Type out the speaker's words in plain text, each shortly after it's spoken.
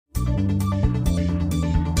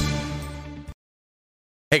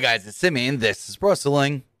Hey guys, it's Simeon. This is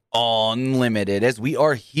Wrestling Unlimited as we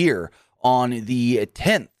are here on the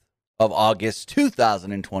 10th of August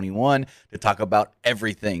 2021 to talk about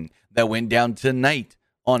everything that went down tonight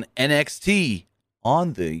on NXT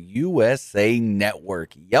on the USA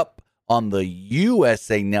Network. Yep, on the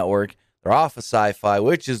USA Network. They're off of Sci-Fi,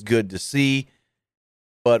 which is good to see.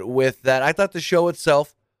 But with that, I thought the show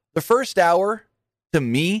itself, the first hour, to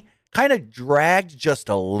me, kind of dragged just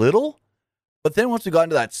a little. But then once we got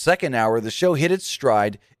into that second hour, the show hit its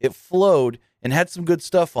stride, it flowed, and had some good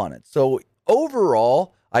stuff on it. So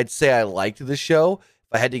overall, I'd say I liked the show. If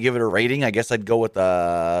I had to give it a rating, I guess I'd go with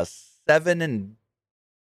a 7.5.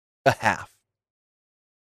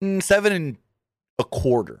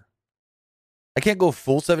 7.25. I can't go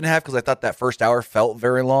full 7.5 because I thought that first hour felt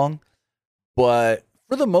very long. But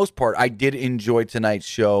for the most part, I did enjoy tonight's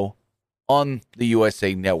show on the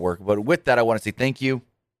USA Network. But with that, I want to say thank you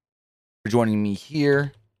for joining me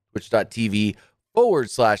here,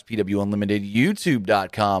 twitch.tv/PW Unlimited,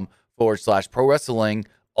 youtube.com/Pro Wrestling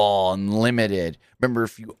Unlimited. Remember,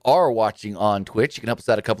 if you are watching on Twitch, you can help us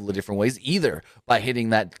out a couple of different ways, either by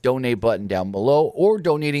hitting that donate button down below or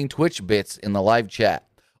donating Twitch bits in the live chat.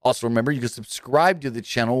 Also, remember, you can subscribe to the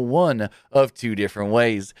channel one of two different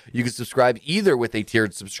ways. You can subscribe either with a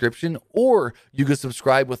tiered subscription or you can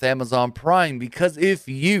subscribe with Amazon Prime, because if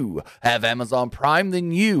you have Amazon Prime,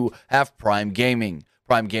 then you have Prime Gaming.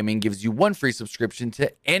 Prime Gaming gives you one free subscription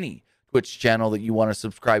to any Twitch channel that you want to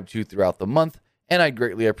subscribe to throughout the month, and I'd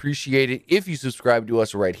greatly appreciate it if you subscribe to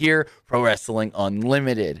us right here, Pro Wrestling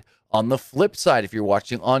Unlimited. On the flip side, if you're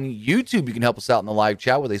watching on YouTube, you can help us out in the live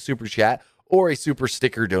chat with a super chat or a super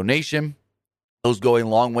sticker donation. Those go a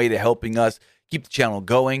long way to helping us keep the channel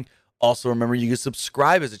going. Also, remember, you can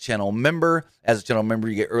subscribe as a channel member. As a channel member,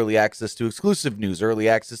 you get early access to exclusive news, early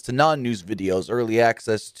access to non-news videos, early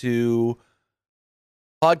access to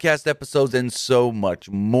podcast episodes, and so much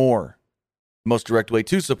more. The most direct way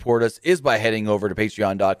to support us is by heading over to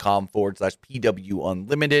patreon.com/PW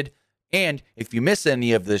Unlimited. And if you miss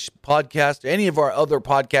any of this podcast or any of our other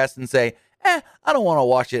podcasts and say, I don't want to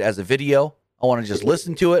watch it as a video, I want to just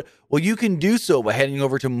listen to it, well, you can do so by heading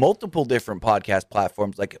over to multiple different podcast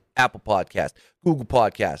platforms like Apple Podcast, Google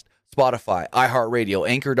Podcast, Spotify, iHeartRadio,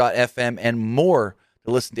 Anchor.fm, and more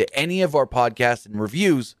to listen to any of our podcasts and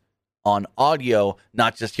reviews on audio,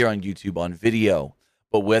 not just here on YouTube on video.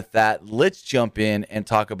 But with that, let's jump in and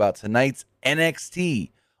talk about tonight's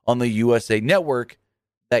NXT on the USA Network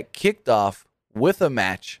that kicked off with a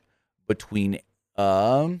match between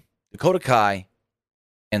Dakota Kai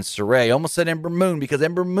and Sarray. Almost said Ember Moon because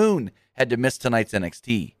Ember Moon had to miss tonight's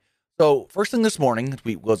NXT. So first thing this morning, the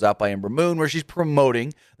tweet goes out by Ember Moon where she's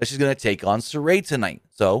promoting that she's going to take on Sarray tonight.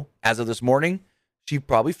 So as of this morning, she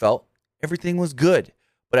probably felt everything was good.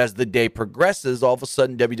 But as the day progresses, all of a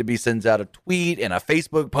sudden WWE sends out a tweet and a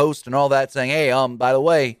Facebook post and all that saying, hey, by the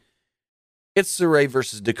way, it's Sarray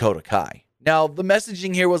versus Dakota Kai. Now, the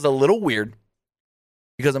messaging here was a little weird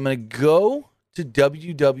because I'm going to go to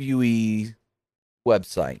WWE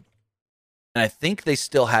website, and I think they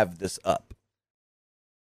still have this up,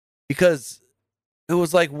 because it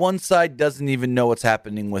was like one side doesn't even know what's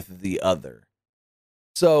happening with the other.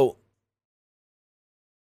 So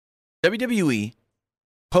WWE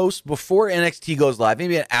post before NXT goes live,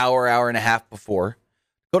 maybe an hour and a half before,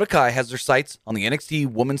 Dakota Kai has her sights on the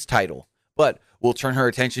NXT Women's title, but will turn her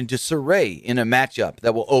attention to Sarray in a matchup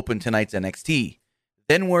that will open tonight's NXT.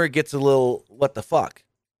 Then where it gets a little, what the fuck?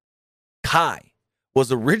 Kai was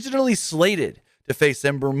originally slated to face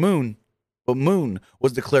Ember Moon, but Moon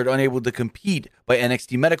was declared unable to compete by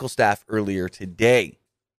NXT medical staff earlier today.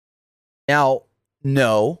 Now,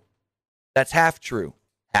 no, that's half true,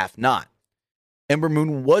 half not. Ember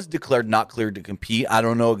Moon was declared not cleared to compete. I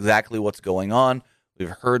don't know exactly what's going on. We've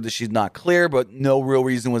heard that she's not clear, but no real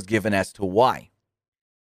reason was given as to why.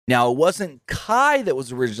 Now, it wasn't Kai that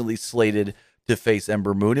was originally slated to face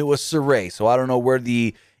Ember Moon. It was Sarray. So I don't know where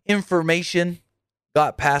the information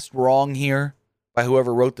got passed wrong here by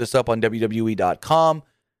whoever wrote this up on WWE.com,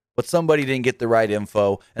 but somebody didn't get the right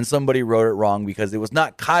info, and somebody wrote it wrong because it was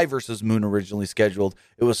not Kai versus Moon originally scheduled.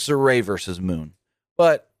 It was Sarray versus Moon.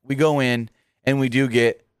 But we go in, and we do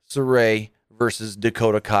get Sarray versus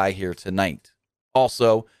Dakota Kai here tonight.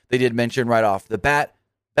 Also, they did mention right off the bat,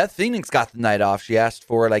 Beth Phoenix got the night off. She asked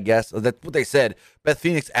for it, I guess. That's what they said. Beth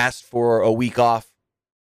Phoenix asked for a week off,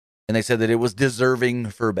 and they said that it was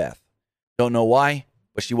deserving for Beth. Don't know why,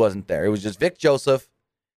 but she wasn't there. It was just Vic Joseph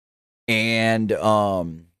and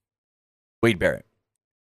Wade Barrett.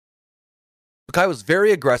 Kai was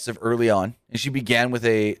very aggressive early on, and she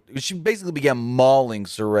basically began mauling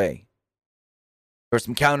Sarray. There were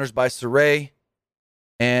some counters by Sarray,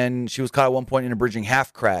 and she was caught at one point in a bridging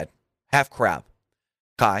half crab.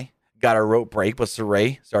 Kai got a rope break, but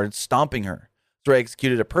Sarray started stomping her. Sarray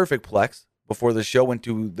executed a perfect plex before the show went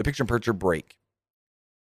to the picture-in-picture break.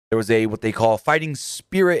 There was what they call fighting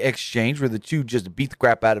spirit exchange, where the two just beat the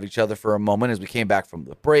crap out of each other for a moment as we came back from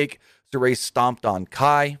the break. Sarray stomped on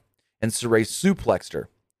Kai, and Sarray suplexed her.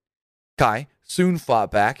 Kai soon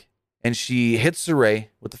fought back, and she hit Sarray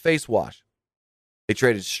with the face wash. They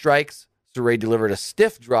traded strikes. Sarray delivered a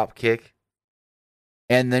stiff drop kick,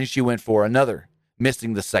 and then she went for another,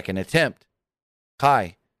 missing the second attempt.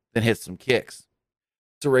 Kai then hit some kicks.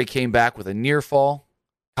 Sarray came back with a near fall.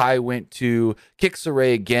 Kai went to kick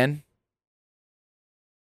Sarray again,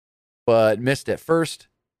 but missed at first.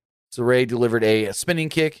 Sarray delivered a spinning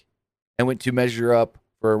kick and went to measure up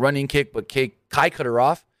for a running kick, but Kai cut her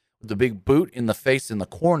off with a big boot in the face in the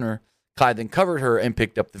corner. Kai then covered her and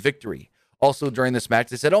picked up the victory. Also during this match,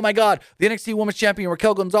 they said, "Oh my God, the NXT Women's Champion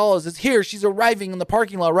Raquel Gonzalez is here. She's arriving in the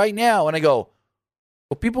parking lot right now." And I go,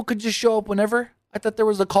 well, people could just show up whenever? I thought there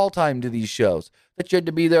was a call time to these shows, that you had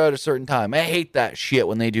to be there at a certain time. I hate that shit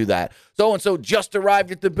when they do that. So-and-so just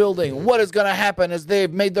arrived at the building. What is going to happen as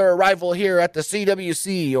they've made their arrival here at the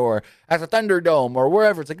CWC or at the Thunderdome or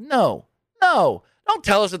wherever? It's like, no. Don't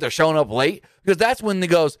tell us that they're showing up late, because that's when they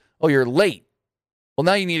goes, "Oh, you're late. Well,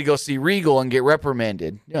 now you need to go see Regal and get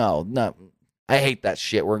reprimanded." No. I hate that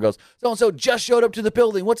shit where it goes, "So-and-so just showed up to the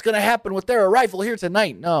building. What's going to happen with their arrival here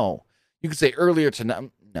tonight?" No. You could say earlier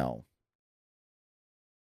tonight. No.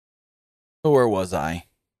 Where was I?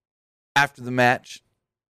 After the match.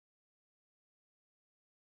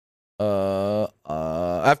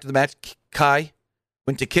 After the match, Kai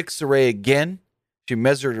went to kick Sarray again. She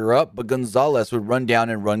measured her up, but Gonzalez would run down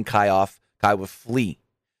and run Kai off. Kai would flee.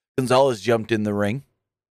 Gonzalez jumped in the ring.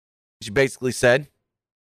 She basically said,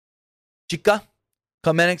 "Chica,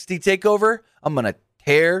 come NXT TakeOver, I'm going to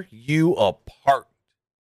tear you apart."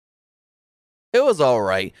 It was all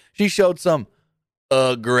right. She showed some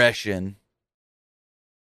aggression,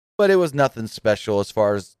 but it was nothing special as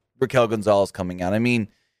far as Raquel Gonzalez coming out. I mean,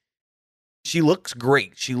 she looks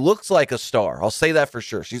great. She looks like a star. I'll say that for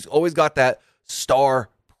sure. She's always got that star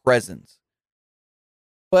presence.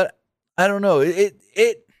 But I don't know.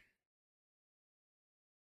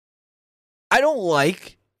 I don't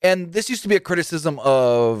like, and this used to be a criticism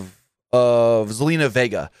of Zelina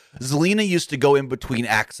Vega. Zelina used to go in between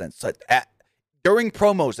accents. During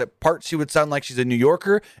promos, at parts she would sound like she's a New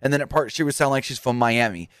Yorker, and then at parts she would sound like she's from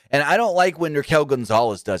Miami. And I don't like when Raquel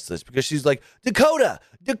Gonzalez does this, because she's like, Dakota,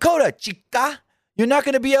 chica, you're not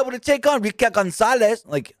going to be able to take on Raquel Gonzalez.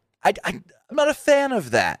 Like, I'm not a fan of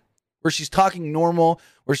that, where she's talking normal,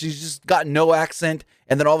 where she's just got no accent,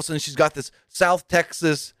 and then all of a sudden she's got this South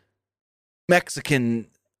Texas Mexican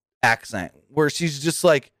accent, where she's just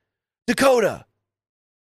like, "Dakota,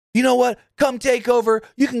 you know what? Come take over.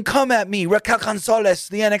 You can come at me, Raquel Gonzalez,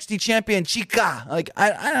 the NXT champion, chica." Like,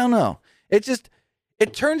 I don't know.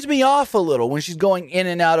 It turns me off a little when she's going in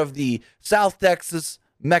and out of the South Texas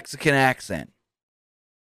Mexican accent.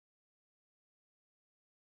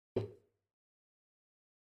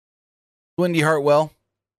 Wendy Hartwell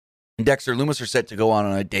and Dexter Lumis are set to go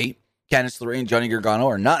on a date. Candice LeRae and Johnny Gargano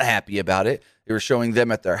are not happy about it. They were showing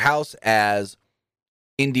them at their house as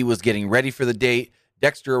Indy was getting ready for the date.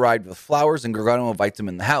 Dexter arrived with flowers, and Gargano invites him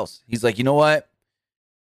in the house. He's like, "You know what?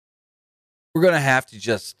 We're going to have to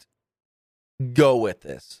just go with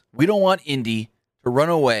this. We don't want Indy to run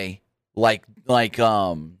away like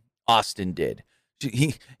Austin did."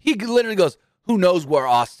 He literally goes, "Who knows where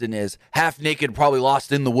Austin is? Half naked, probably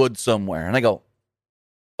lost in the woods somewhere." And I go,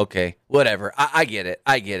 okay, whatever. I get it.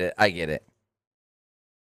 It's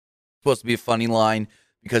supposed to be a funny line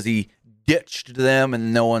because he ditched them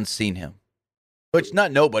and no one's seen him. Which,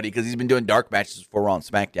 not nobody, because he's been doing dark matches before on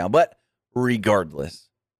SmackDown. But regardless,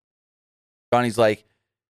 Johnny's like,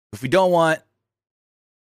 if we don't want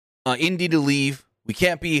Indy to leave, we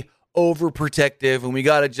can't be overprotective, and we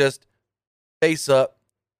got to just face up,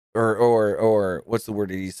 or what's the word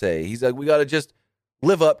did he say? He's like, we got to just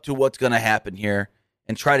live up to what's going to happen here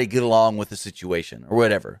and try to get along with the situation or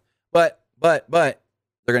whatever. But they're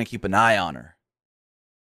going to keep an eye on her.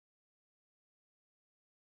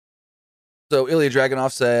 So Ilya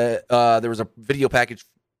Dragunov said there was a video package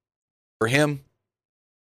for him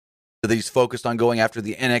that he's focused on going after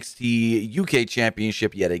the NXT UK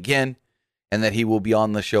Championship yet again, and that he will be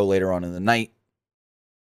on the show later on in the night.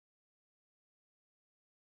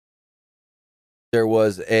 There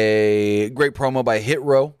was a great promo by Hit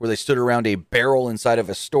Row where they stood around a barrel inside of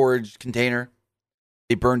a storage container.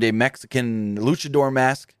 They burned a Mexican luchador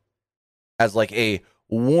mask as like a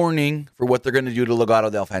warning for what they're going to do to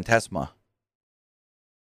Legado del Fantasma.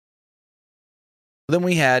 Then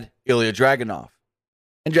we had Ilya Dragunov.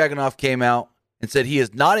 And Dragunov came out and said he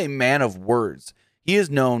is not a man of words. He is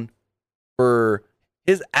known for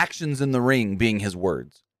his actions in the ring being his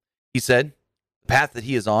words. He said, the path that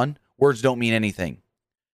he is on, words don't mean anything.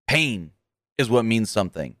 Pain is what means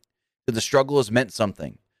something. The struggle has meant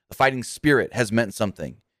something. The fighting spirit has meant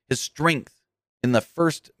something. His strength in the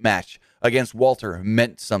first match against Walter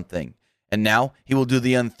meant something. And now he will do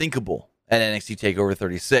the unthinkable at NXT TakeOver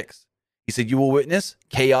 36. He said, you will witness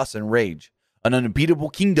chaos and rage. An unbeatable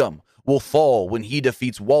kingdom will fall when he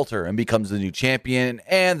defeats Walter and becomes the new champion,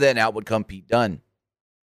 and then out would come Pete Dunne.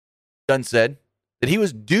 Dunne said that he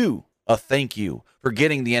was due a thank you for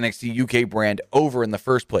getting the NXT UK brand over in the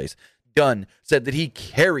first place. Dunne said that he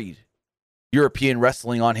carried European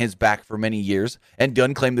wrestling on his back for many years, and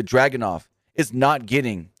Dunne claimed that Dragunov is not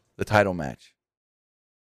getting the title match.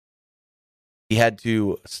 He had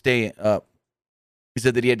to stay up. He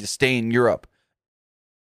said that he had to stay in Europe.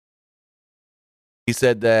 He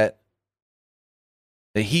said that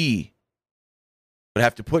he would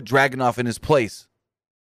have to put Dragunov in his place.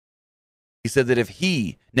 He said that if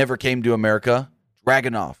he never came to America,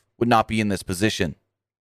 Dragunov would not be in this position.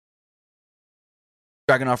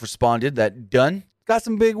 Dragunov responded that Dunne got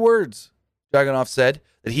some big words. Dragunov said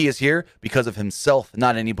that he is here because of himself,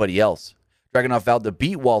 not anybody else. Dragunov vowed to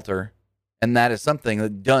beat Walter, and that is something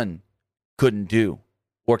that Dunne couldn't do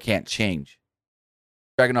or can't change.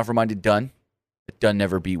 Dragunov reminded Dunne that Dunne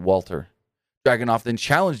never beat Walter. Dragunov then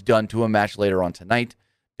challenged Dunne to a match later on tonight.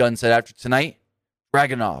 Dunne said after tonight,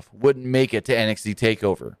 Dragunov wouldn't make it to NXT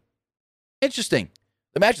TakeOver. Interesting.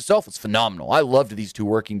 The match itself was phenomenal. I loved these two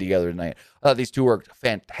working together tonight. I thought these two worked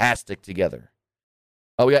fantastic together.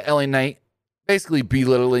 We got LA Knight basically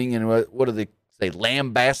belittling and what do they say,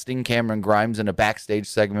 lambasting Cameron Grimes in a backstage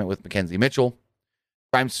segment with Mackenzie Mitchell.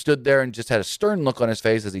 Grimes stood there and just had a stern look on his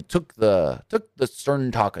face as he took the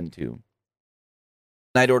stern talking to.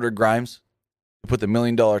 Knight ordered Grimes to put the $1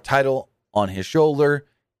 million title on his shoulder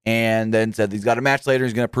and then said he's got a match later.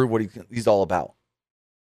 He's going to prove what he's all about.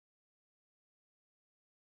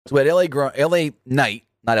 So we had LA Knight,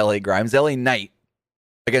 not LA Grimes, LA Knight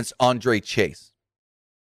against Andre Chase.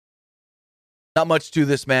 Not much to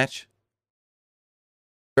this match.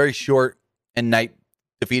 Very short, and Knight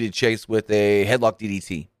defeated Chase with a headlock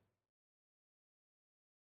DDT.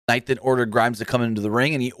 Knight then ordered Grimes to come into the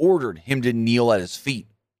ring, and he ordered him to kneel at his feet.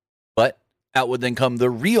 But out would then come the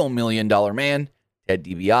real $1 million man, Ted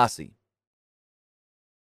DiBiase.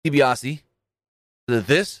 DiBiase said that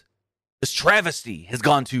this travesty has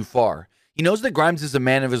gone too far. He knows that Grimes is a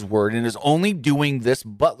man of his word and is only doing this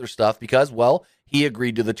Butler stuff because, well, he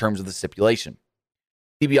agreed to the terms of the stipulation.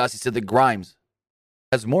 DiBiase said that Grimes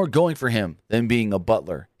has more going for him than being a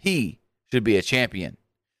Butler. He should be a champion.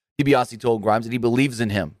 DiBiase told Grimes that he believes in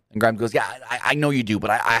him. And Grimes goes, yeah, I know you do, but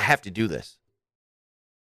I have to do this.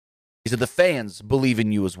 He said the fans believe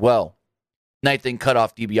in you as well. Knight then cut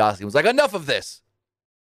off DiBiase and was like, enough of this.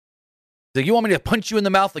 He's like, you want me to punch you in the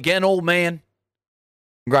mouth again, old man?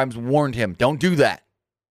 And Grimes warned him, don't do that.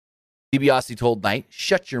 DiBiase told Knight,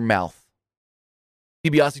 shut your mouth.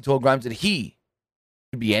 DiBiase told Grimes that he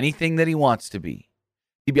could be anything that he wants to be.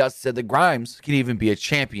 DiBiase said that Grimes can even be a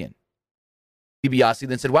champion. DiBiase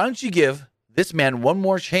then said, why don't you give this man one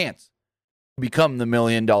more chance to become the $1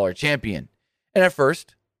 million champion? And at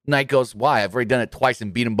first, Knight goes, why? I've already done it twice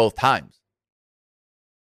and beat him both times.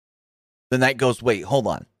 The Knight goes, wait, hold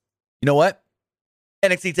on. You know what?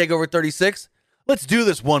 NXT TakeOver 36, let's do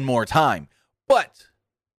this one more time. But,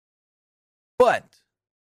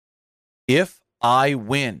 if I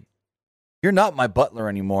win, you're not my butler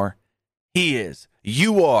anymore. He is.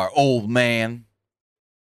 You are, old man.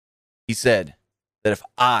 He said that if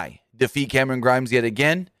I defeat Cameron Grimes yet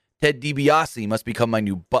again, Ted DiBiase must become my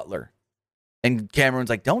new butler. And Cameron's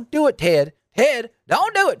like, don't do it, Ted. Ted,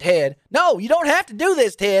 don't do it, Ted. No, you don't have to do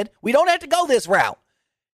this, Ted. We don't have to go this route.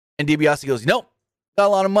 And DiBiase goes, nope, got a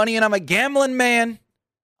lot of money and I'm a gambling man.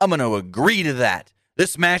 I'm going to agree to that.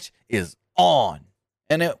 This match is on.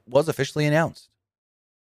 And it was officially announced.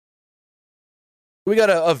 We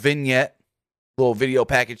got a vignette, little video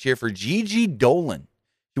package here for Gigi Dolan.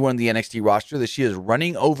 She won the NXT roster that she is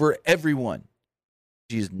running over everyone.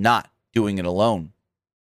 She's not doing it alone.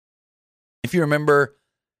 If you remember,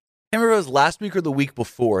 I can't remember if it was last week or the week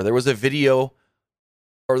before, there was a video,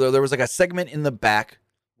 or there was like a segment in the back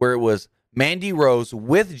where it was Mandy Rose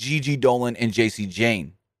with Gigi Dolan and JC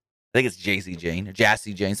Jane. I think it's JC Jane or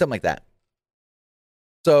Jassy Jane, something like that.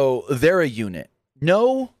 So they're a unit.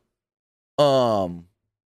 No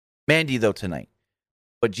Mandy, though, tonight.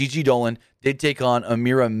 But Gigi Dolan did take on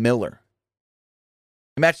Amira Miller.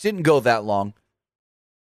 The match didn't go that long.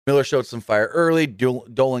 Miller showed some fire early.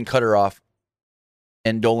 Dolan cut her off,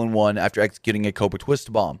 and Dolan won after executing a Cobra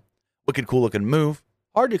Twist bomb. Wicked cool looking move.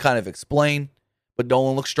 Hard to kind of explain, but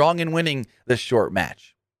Dolan looked strong in winning this short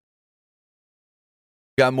match.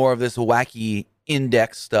 Got more of this wacky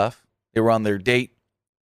index stuff. They were on their date.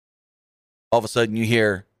 All of a sudden you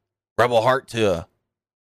hear Rebel Heart to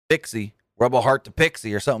Pixie. Rebel Heart to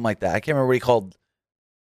Pixie or something like that. I can't remember what he called.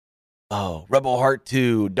 Oh, Rebel Heart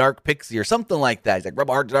to Dark Pixie or something like that. He's like,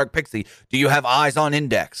 Rebel Heart to Dark Pixie. Do you have eyes on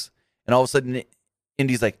Index? And all of a sudden,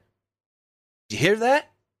 Indy's like, did you hear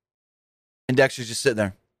that? And Dexter's just sitting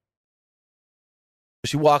there.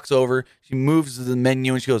 She walks over. She moves to the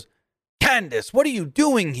menu and she goes, Candace, what are you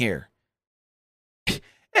doing here?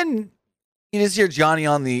 And you just hear Johnny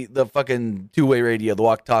on the fucking two-way radio, the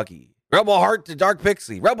walkie-talkie. Rebel Heart to Dark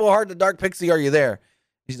Pixie. Rebel Heart to Dark Pixie, are you there?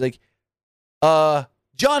 He's like,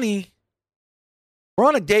 Johnny, we're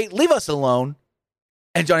on a date. Leave us alone.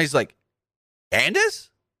 And Johnny's like, Candace?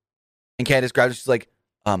 And Candace grabs her. She's like,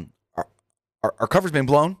 our cover's been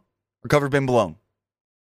blown. Our cover's been blown.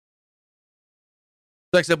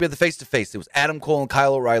 Next up, we have the face-to-face. It was Adam Cole and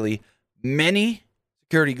Kyle O'Reilly. Many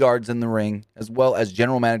security guards in the ring, as well as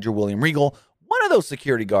general manager William Regal. One of those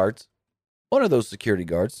security guards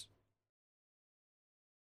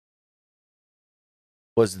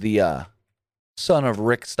was the son of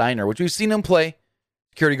Rick Steiner, which we've seen him play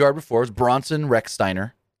security guard before. It was Bronson Rex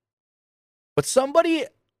Steiner. But somebody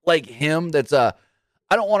like him that's I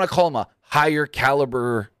don't want to call him a higher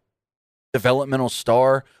caliber developmental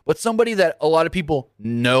star, but somebody that a lot of people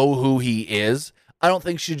know who he is, I don't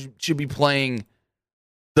think should be playing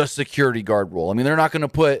the security guard role. I mean, they're not going to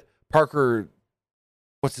put Parker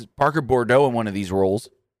Bordeaux in one of these roles.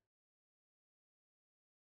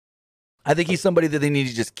 I think he's somebody that they need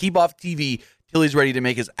to just keep off TV till he's ready to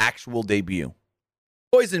make his actual debut.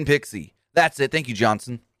 Poison Pixie. That's it. Thank you,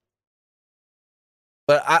 Johnson.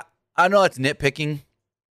 But I know that's nitpicking.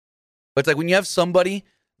 But it's like when you have somebody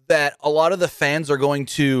that a lot of the fans are going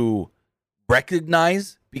to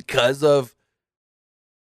recognize because of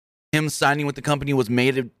him signing with the company was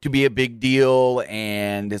made to be a big deal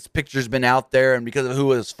and his picture's been out there and because of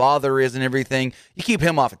who his father is and everything, you keep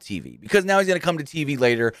him off of TV because now he's going to come to TV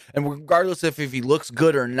later and regardless if he looks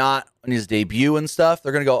good or not on his debut and stuff,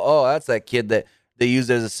 they're going to go, oh, that's that kid that they used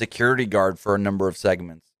as a security guard for a number of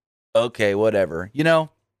segments. Okay, whatever, you know?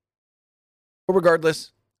 But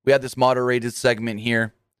regardless, we had this moderated segment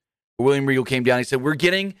here. William Regal came down. He said, we're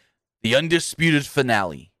getting the undisputed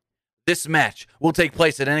finale. This match will take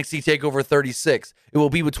place at NXT TakeOver 36. It will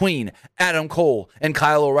be between Adam Cole and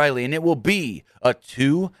Kyle O'Reilly, and it will be a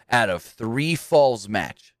 2 out of 3 falls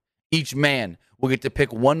match. Each man will get to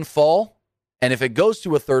pick one fall, and if it goes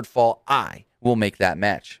to a third fall, I will make that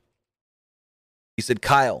match. He said,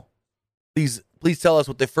 Kyle, please tell us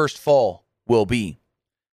what the first fall will be.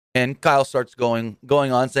 And Kyle starts going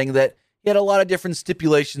on saying that he had a lot of different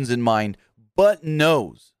stipulations in mind, but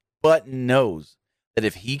knows that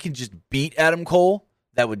if he can just beat Adam Cole,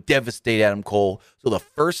 that would devastate Adam Cole. So the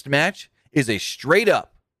first match is a straight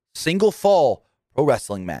up single fall pro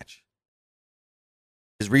wrestling match.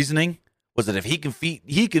 His reasoning was that if he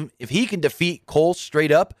can defeat Cole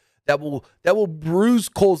straight up, that will bruise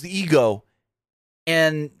Cole's ego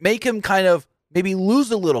and make him kind of maybe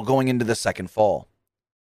lose a little going into the second fall.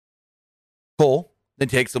 Cole then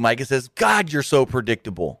takes the mic and says, God, you're so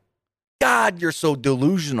predictable. God, you're so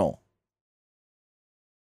delusional.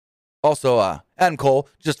 Also, Adam Cole,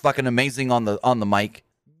 just fucking amazing on the mic.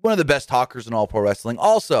 One of the best talkers in all pro wrestling.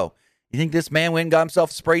 Also, you think this man went and got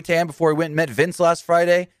himself a spray tan before he went and met Vince last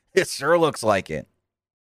Friday? It sure looks like it.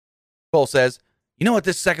 Cole says, you know what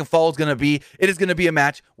this second fall is going to be? It is going to be a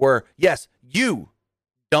match where, yes, you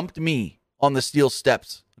dumped me on the steel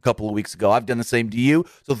steps a couple of weeks ago. I've done the same to you.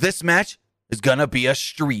 So this match is going to be a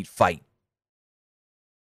street fight.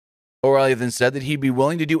 O'Reilly then said that he'd be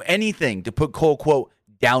willing to do anything to put Cole, quote,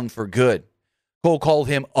 down for good. Cole called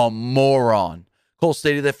him a moron. Cole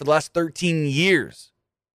stated that for the last 13 years,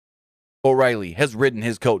 O'Reilly has ridden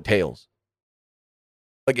his coattails.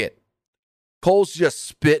 Again, Cole's just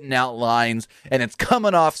spitting out lines, and it's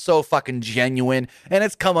coming off so fucking genuine, and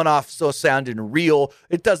it's coming off so sounding real.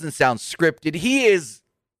 It doesn't sound scripted. He is,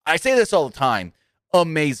 I say this all the time,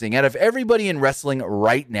 amazing. Out of everybody in wrestling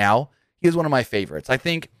right now, he is one of my favorites. I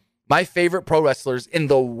think my favorite pro wrestlers in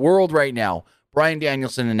the world right now, Bryan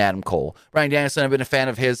Danielson and Adam Cole. Bryan Danielson, I've been a fan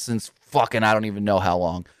of his since fucking I don't even know how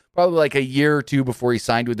long. Probably like a year or two before he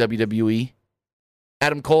signed with WWE.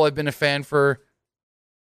 Adam Cole, I've been a fan for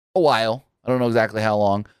a while. I don't know exactly how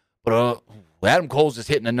long. But Adam Cole's just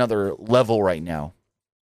hitting another level right now.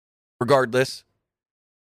 Regardless,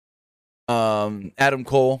 Adam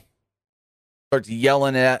Cole starts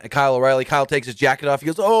yelling at Kyle O'Reilly. Kyle takes his jacket off. He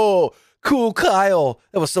goes, "Oh, cool, Kyle.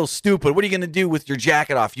 That was so stupid. What are you going to do with your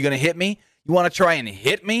jacket off? You going to hit me? You want to try and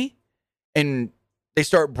hit me?" And they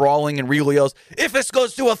start brawling, and Regal yells, "If this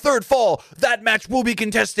goes to a third fall, that match will be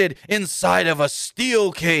contested inside of a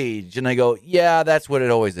steel cage." And I go, yeah, that's what it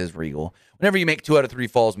always is, Regal. Whenever you make 2 out of 3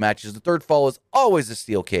 falls matches, the third fall is always a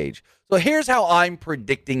steel cage. So here's how I'm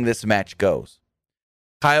predicting this match goes.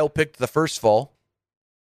 Kyle picked the first fall.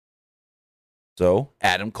 So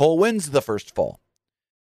Adam Cole wins the first fall.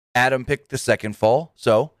 Adam picked the second fall.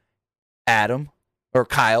 So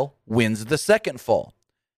Kyle wins the second fall.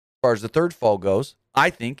 As far as the third fall goes, I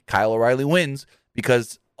think Kyle O'Reilly wins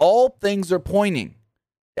because all things are pointing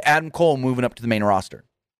to Adam Cole moving up to the main roster.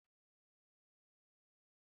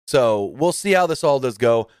 So we'll see how this all does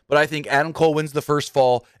go, but I think Adam Cole wins the first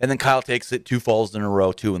fall, and then Kyle takes it 2 falls in a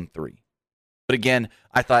row, 2 and 3. But again,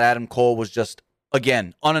 I thought Adam Cole was just,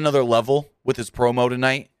 again, on another level with his promo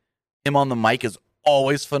tonight. Him on the mic is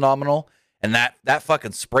always phenomenal, and that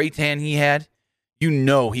fucking spray tan he had, you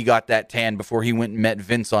know he got that tan before he went and met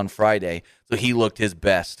Vince on Friday, so he looked his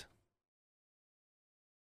best.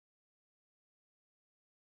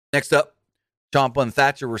 Next up, Ciampa and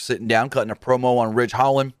Thatcher were sitting down, cutting a promo on Ridge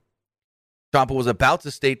Holland. Ciampa was about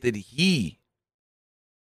to state that he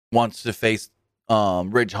wants to face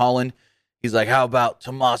Ridge Holland. He's like, "How about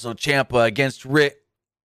Tommaso Ciampa against Rick?"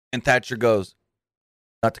 And Thatcher goes,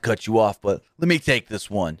 "Not to cut you off, but let me take this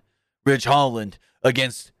one. Ridge Holland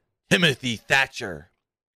against Timothy Thatcher."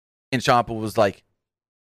 And Ciampa was like,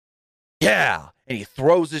 "Yeah." And he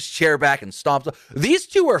throws his chair back and stomps. These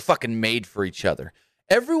two are fucking made for each other.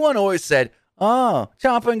 Everyone always said, "Oh,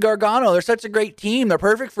 Ciampa and Gargano, they're such a great team. They're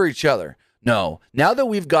perfect for each other." No, now that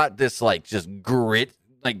we've got this just gritty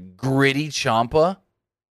Ciampa,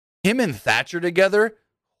 him and Thatcher together,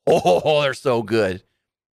 oh, they're so good.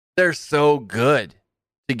 They're so good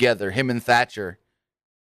together, him and Thatcher.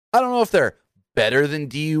 I don't know if they're better than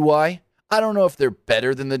DUI. I don't know if they're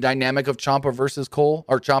better than the dynamic of Ciampa versus Cole,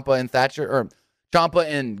 or Ciampa and Thatcher, or Ciampa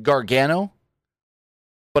and Gargano.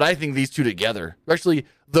 But I think these two together, especially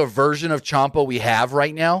the version of Ciampa we have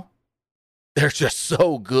right now, they're just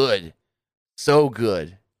so good. So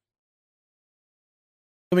good.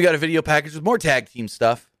 Then we got a video package with more tag team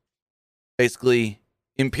stuff. Basically,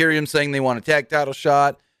 Imperium saying they want a tag title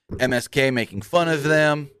shot, MSK making fun of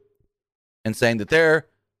them, and saying that they're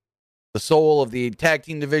the soul of the tag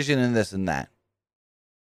team division and this and that.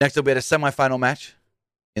 Next up, we had a semifinal match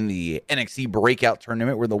in the NXT Breakout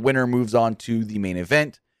Tournament where the winner moves on to the main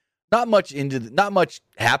event. Not much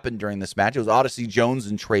happened during this match. It was Odyssey Jones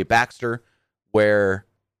and Trey Baxter, where,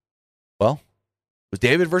 well, it was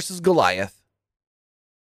David versus Goliath.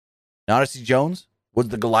 And Odyssey Jones was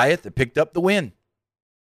the Goliath that picked up the win.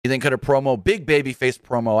 He then cut a promo, big babyface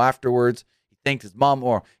promo afterwards. He thanked his mom,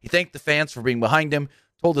 or he thanked the fans for being behind him,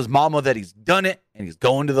 told his mama that he's done it and he's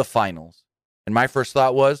going to the finals. And my first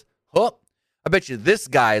thought was, I bet you this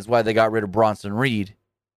guy is why they got rid of Bronson Reed.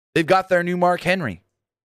 They've got their new Mark Henry.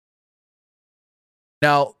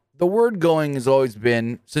 Now, the word going has always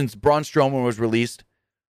been, since Braun Strowman was released,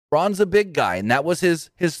 Braun's a big guy, and that was his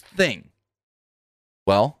thing.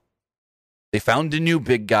 Well, they found a new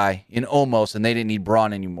big guy in Omos, and they didn't need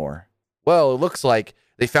Braun anymore. Well, it looks like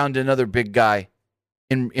they found another big guy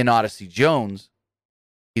in Odyssey Jones.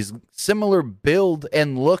 He's similar build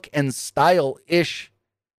and look and style-ish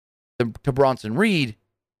to Bronson Reed,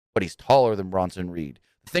 but he's taller than Bronson Reed.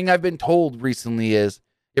 The thing I've been told recently is,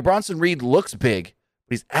 Bronson Reed looks big,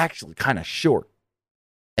 but he's actually kind of short.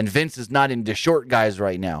 And Vince is not into short guys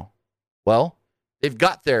right now. Well, they've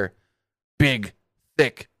got their big,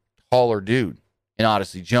 thick, taller dude in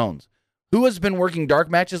Odyssey Jones. Who has been working dark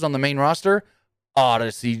matches on the main roster?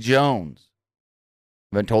 Odyssey Jones.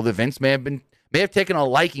 I've been told that Vince may have taken a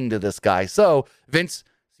liking to this guy. So Vince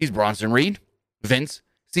sees Bronson Reed. Vince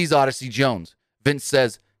sees Odyssey Jones. Vince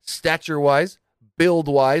says, stature-wise,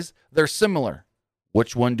 build-wise, they're similar.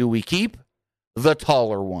 Which one do we keep? The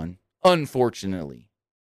taller one, unfortunately.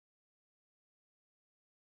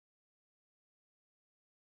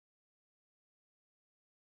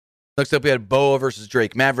 Next up, we had Boa versus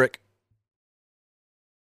Drake Maverick.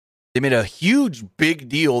 They made a huge, big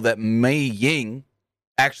deal that Mei Ying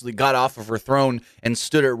actually got off of her throne and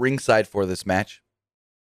stood at ringside for this match.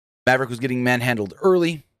 Maverick was getting manhandled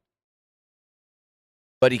early,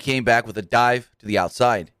 but he came back with a dive to the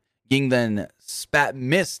outside. Ying then spat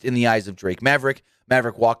mist in the eyes of Drake Maverick.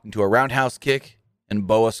 Maverick walked into a roundhouse kick, and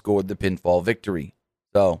Boa scored the pinfall victory.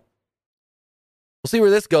 So, we'll see where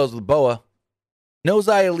this goes with Boa. Knows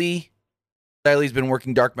Xia Li. Xia Li's been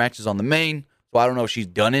working dark matches on the main, So I don't know if she's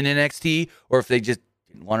done in NXT or if they just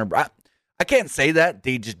didn't want to. I can't say that.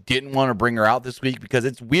 They just didn't want to bring her out this week because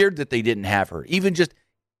it's weird that they didn't have her, even just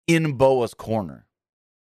in Boa's corner.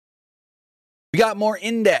 We got more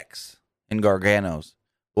Index and Garganos.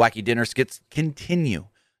 The wacky dinner skits continue.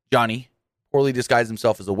 Johnny poorly disguised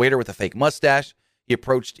himself as a waiter with a fake mustache. He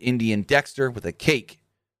approached Indian Dexter with a cake.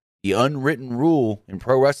 The unwritten rule in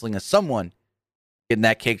pro wrestling is someone getting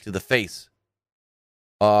that cake to the face.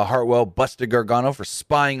 Hartwell busted Gargano for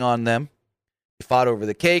spying on them. He fought over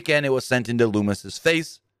the cake, and it was sent into Loomis's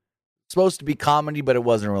face. It's supposed to be comedy, but it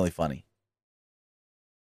wasn't really funny.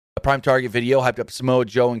 A Prime Target video hyped up Samoa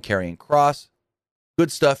Joe and Karrion Kross.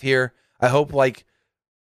 Good stuff here. I hope, like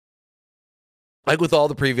with all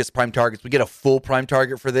the previous Prime Targets, we get a full Prime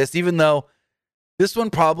Target for this, even though this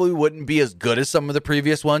one probably wouldn't be as good as some of the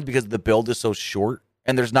previous ones because the build is so short,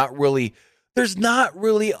 and there's not really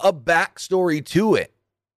a backstory to it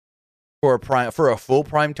for a full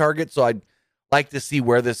Prime Target. So I'd like to see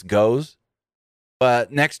where this goes.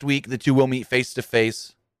 But next week, the two will meet face to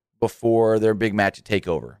face before their big match at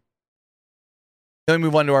TakeOver. Then we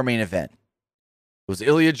move on to our main event. It was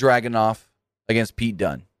Ilya Dragunov against Pete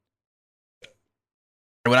Dunne.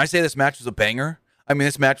 And when I say this match was a banger, I mean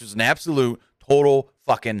this match was an absolute, total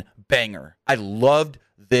fucking banger. I loved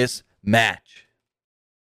this match.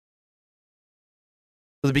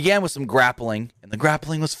 So it began with some grappling, and the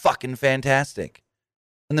grappling was fucking fantastic.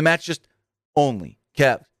 And the match just only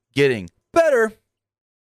kept getting better.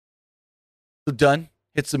 So Dunne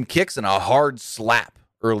hit some kicks and a hard slap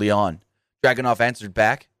early on. Dragunov answered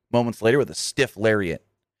back moments later with a stiff lariat.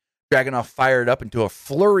 Dragunov fired up into a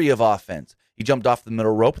flurry of offense. He jumped off the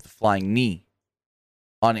middle rope with a flying knee.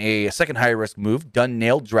 On a second high-risk move, Dunne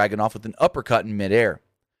nailed Dragunov with an uppercut in midair.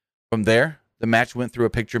 From there, the match went through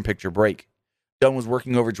a picture-in-picture break. Dunne was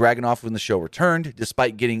working over Dragunov when the show returned.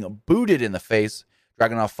 Despite getting booted in the face,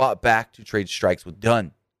 Dragunov fought back to trade strikes with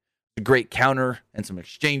Dunne. A great counter and some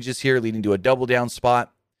exchanges here, leading to a double-down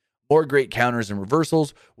spot. More great counters and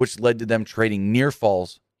reversals, which led to them trading near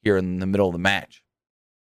falls here in the middle of the match.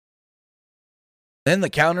 Then the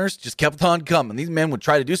counters just kept on coming. These men would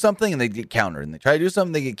try to do something and they'd get countered. And they try to do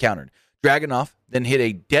something, they get countered. Dragunov then hit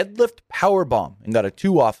a deadlift powerbomb and got a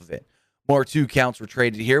 2 off of it. More 2 counts were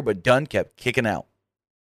traded here, but Dunne kept kicking out.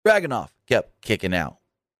 Dragunov kept kicking out.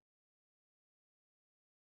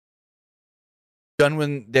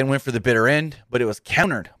 Dunne then went for the bitter end, but it was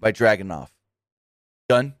countered by Dragunov.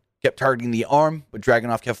 Dunne kept targeting the arm, but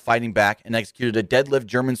Dragunov kept fighting back and executed a deadlift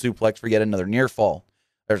German suplex for yet another near fall.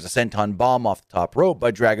 There's a senton bomb off the top rope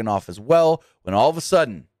by Dragunov as well, when all of a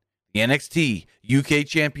sudden, the NXT UK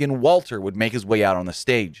champion Walter would make his way out on the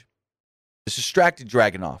stage. This distracted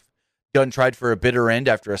Dragunov. Dunne tried for a bitter end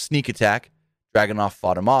after a sneak attack. Dragunov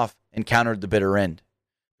fought him off and countered the bitter end.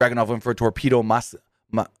 Dragunov went for a torpedo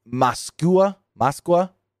Moskwa,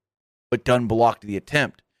 but Dunne blocked the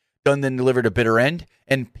attempt. Dunne then delivered a bitter end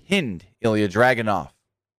and pinned Ilya Dragunov.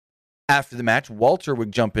 After the match, Walter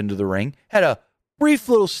would jump into the ring, had a brief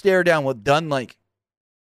little stare down with Dunne like,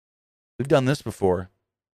 we've done this before.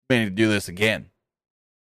 We need to do this again.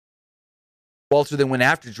 Walter then went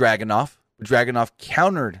after Dragunov, but Dragunov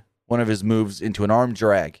countered one of his moves into an arm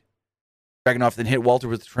drag. Dragunov then hit Walter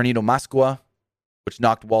with Tornado Moskwa, which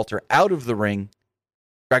knocked Walter out of the ring.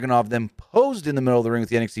 Dragunov then posed in the middle of the ring with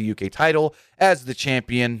the NXT UK title as the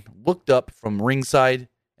champion looked up from ringside,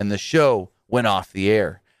 and the show went off the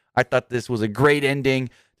air. I thought this was a great ending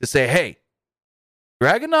to say, hey,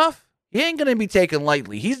 Dragunov, he ain't going to be taken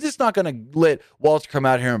lightly. He's just not going to let Walter come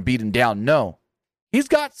out here and beat him down. No. He's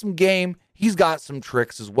got some game. He's got some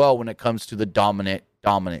tricks as well when it comes to the dominant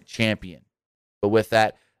champion. But with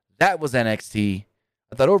that, that was NXT.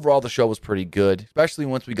 I thought overall the show was pretty good, especially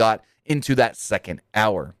once we got into that second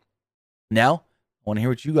hour. Now, I want to hear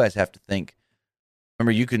what you guys have to think.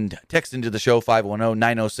 Remember, you can text into the show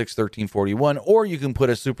 510-906-1341, or you can put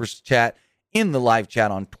a super chat in the live chat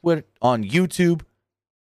on Twitter, on YouTube,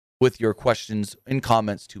 with your questions and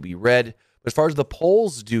comments to be read. But as far as the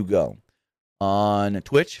polls do go, on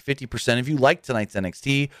Twitch, 50% of you liked tonight's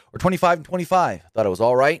NXT, or 25 and 25 thought it was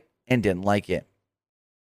all right and didn't like it.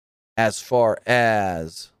 As far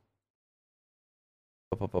as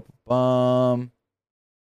the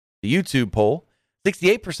YouTube poll,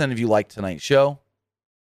 68% of you liked tonight's show,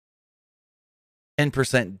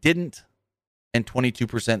 10% didn't, and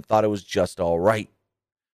 22% thought it was just all right.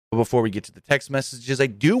 But before we get to the text messages, I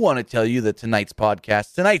do want to tell you that tonight's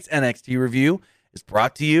NXT review, is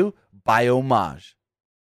brought to you by Homage.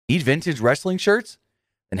 Need vintage wrestling shirts?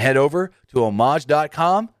 Then head over to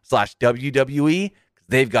homage.com/WWE, because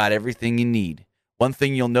they've got everything you need. One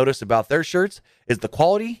thing you'll notice about their shirts is the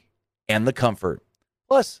quality and the comfort.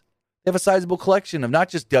 Plus, they have a sizable collection of not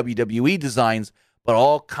just WWE designs, but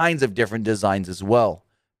all kinds of different designs as well.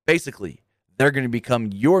 Basically, they're going to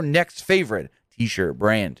become your next favorite t-shirt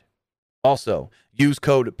brand. Also, use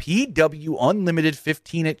code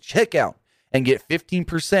PWUnlimited15 at checkout and get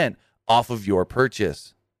 15% off of your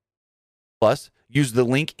purchase. Plus, use the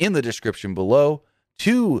link in the description below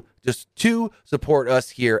to support us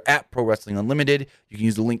here at Pro Wrestling Unlimited. You can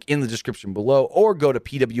use the link in the description below or go to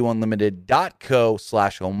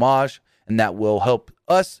pwunlimited.co/homage, and that will help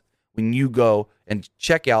us when you go and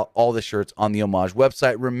check out all the shirts on the Homage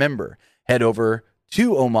website. Remember, head over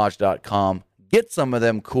to homage.com, get some of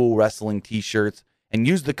them cool wrestling t-shirts, and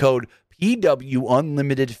use the code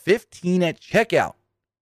PWUnlimited15 at checkout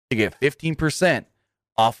to get 15%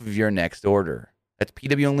 off of your next order. That's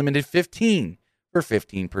PWUnlimited15 for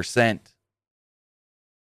 15%.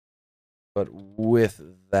 But with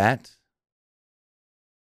that,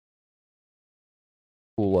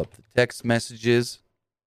 pull up the text messages.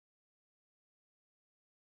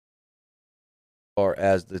 As far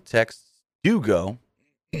as the texts do go,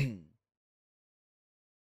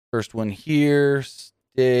 first one here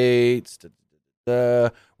states,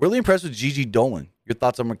 really impressed with Gigi Dolan. Your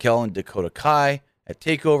thoughts on Raquel and Dakota Kai at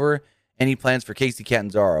TakeOver? Any plans for Casey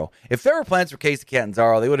Catanzaro? If there were plans for Casey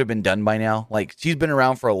Catanzaro, they would have been done by now. Like, she's been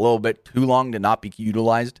around for a little bit too long to not be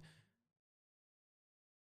utilized.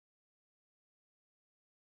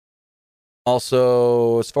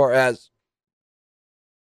 Also, as far as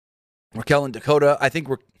Raquel and Dakota,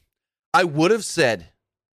 I would have said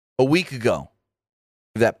a week ago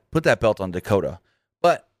that put that belt on Dakota,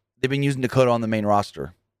 but they've been using Dakota on the main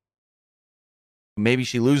roster. Maybe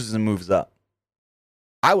she loses and moves up.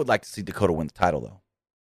 I would like to see Dakota win the title, though.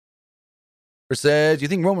 Says, do you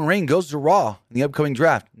think Roman Reigns goes to Raw in the upcoming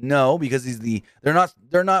draft? No, because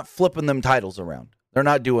they're not flipping them titles around. They're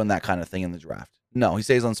not doing that kind of thing in the draft. No, he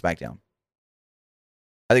stays on SmackDown.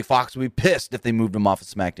 I think Fox would be pissed if they moved him off of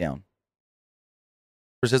SmackDown.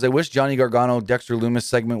 Says, I wish Johnny Gargano, Dexter Lumis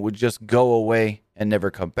segment would just go away and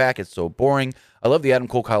never come back. It's so boring. I love the Adam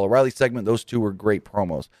Cole, Kyle O'Reilly segment. Those two were great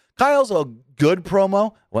promos. Kyle's a good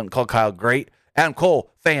promo. I wouldn't call Kyle great. Adam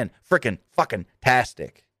Cole, fucking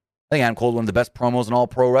tastic. I think Adam Cole is one of the best promos in all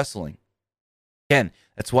pro wrestling. Again,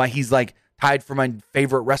 that's why he's like tied for my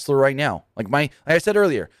favorite wrestler right now. Like I said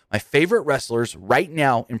earlier, my favorite wrestlers right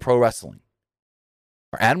now in pro wrestling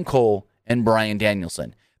are Adam Cole and Bryan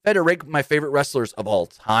Danielson. If I had to rank my favorite wrestlers of all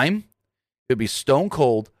time, it would be Stone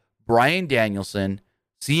Cold, Bryan Danielson,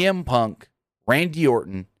 CM Punk, Randy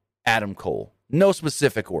Orton, Adam Cole. No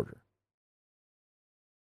specific order.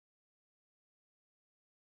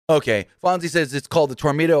 Okay, Fonzie says it's called the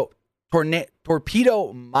Torpedo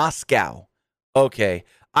Moscow. Okay,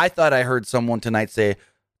 I thought I heard someone tonight say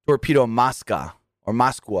Torpedo Moscow or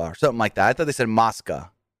Moskwa or something like that. I thought they said Moscow.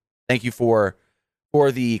 Thank you for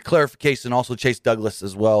the clarification. Also, Chase Douglas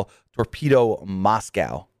as well. Torpedo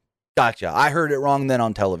Moscow. Gotcha. I heard it wrong then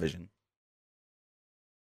on television.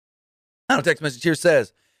 Now, text message here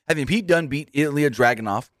says, having Pete Dunne beat Ilya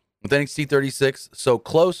Dragunov with NXT 36 so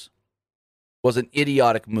close was an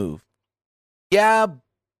idiotic move. Yeah,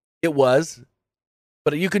 it was.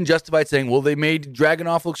 But you can justify it saying, well, they made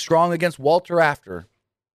Dragunov look strong against Walter after.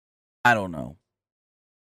 I don't know.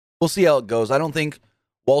 We'll see how it goes. I don't think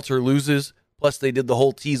Walter loses. Plus, they did the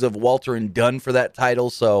whole tease of Walter and Dunn for that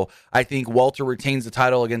title. So I think Walter retains the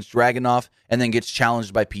title against Dragunov and then gets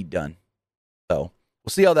challenged by Pete Dunne. So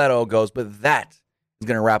we'll see how that all goes. But that is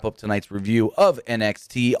going to wrap up tonight's review of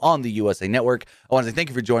NXT on the USA Network. I want to say thank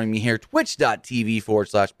you for joining me here.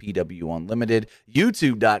 Twitch.tv/PW Unlimited.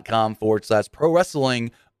 YouTube.com/Pro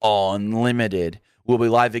Wrestling Unlimited. We'll be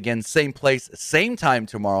live again, same place, same time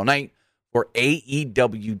tomorrow night for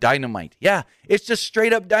AEW Dynamite. Yeah, it's just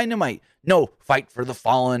straight up Dynamite. No Fight for the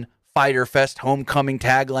Fallen, Fighter Fest homecoming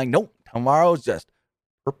tagline. Nope, tomorrow's just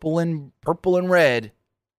purple and red,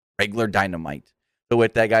 regular Dynamite. So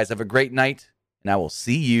with that, guys, have a great night, and I will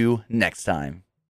see you next time.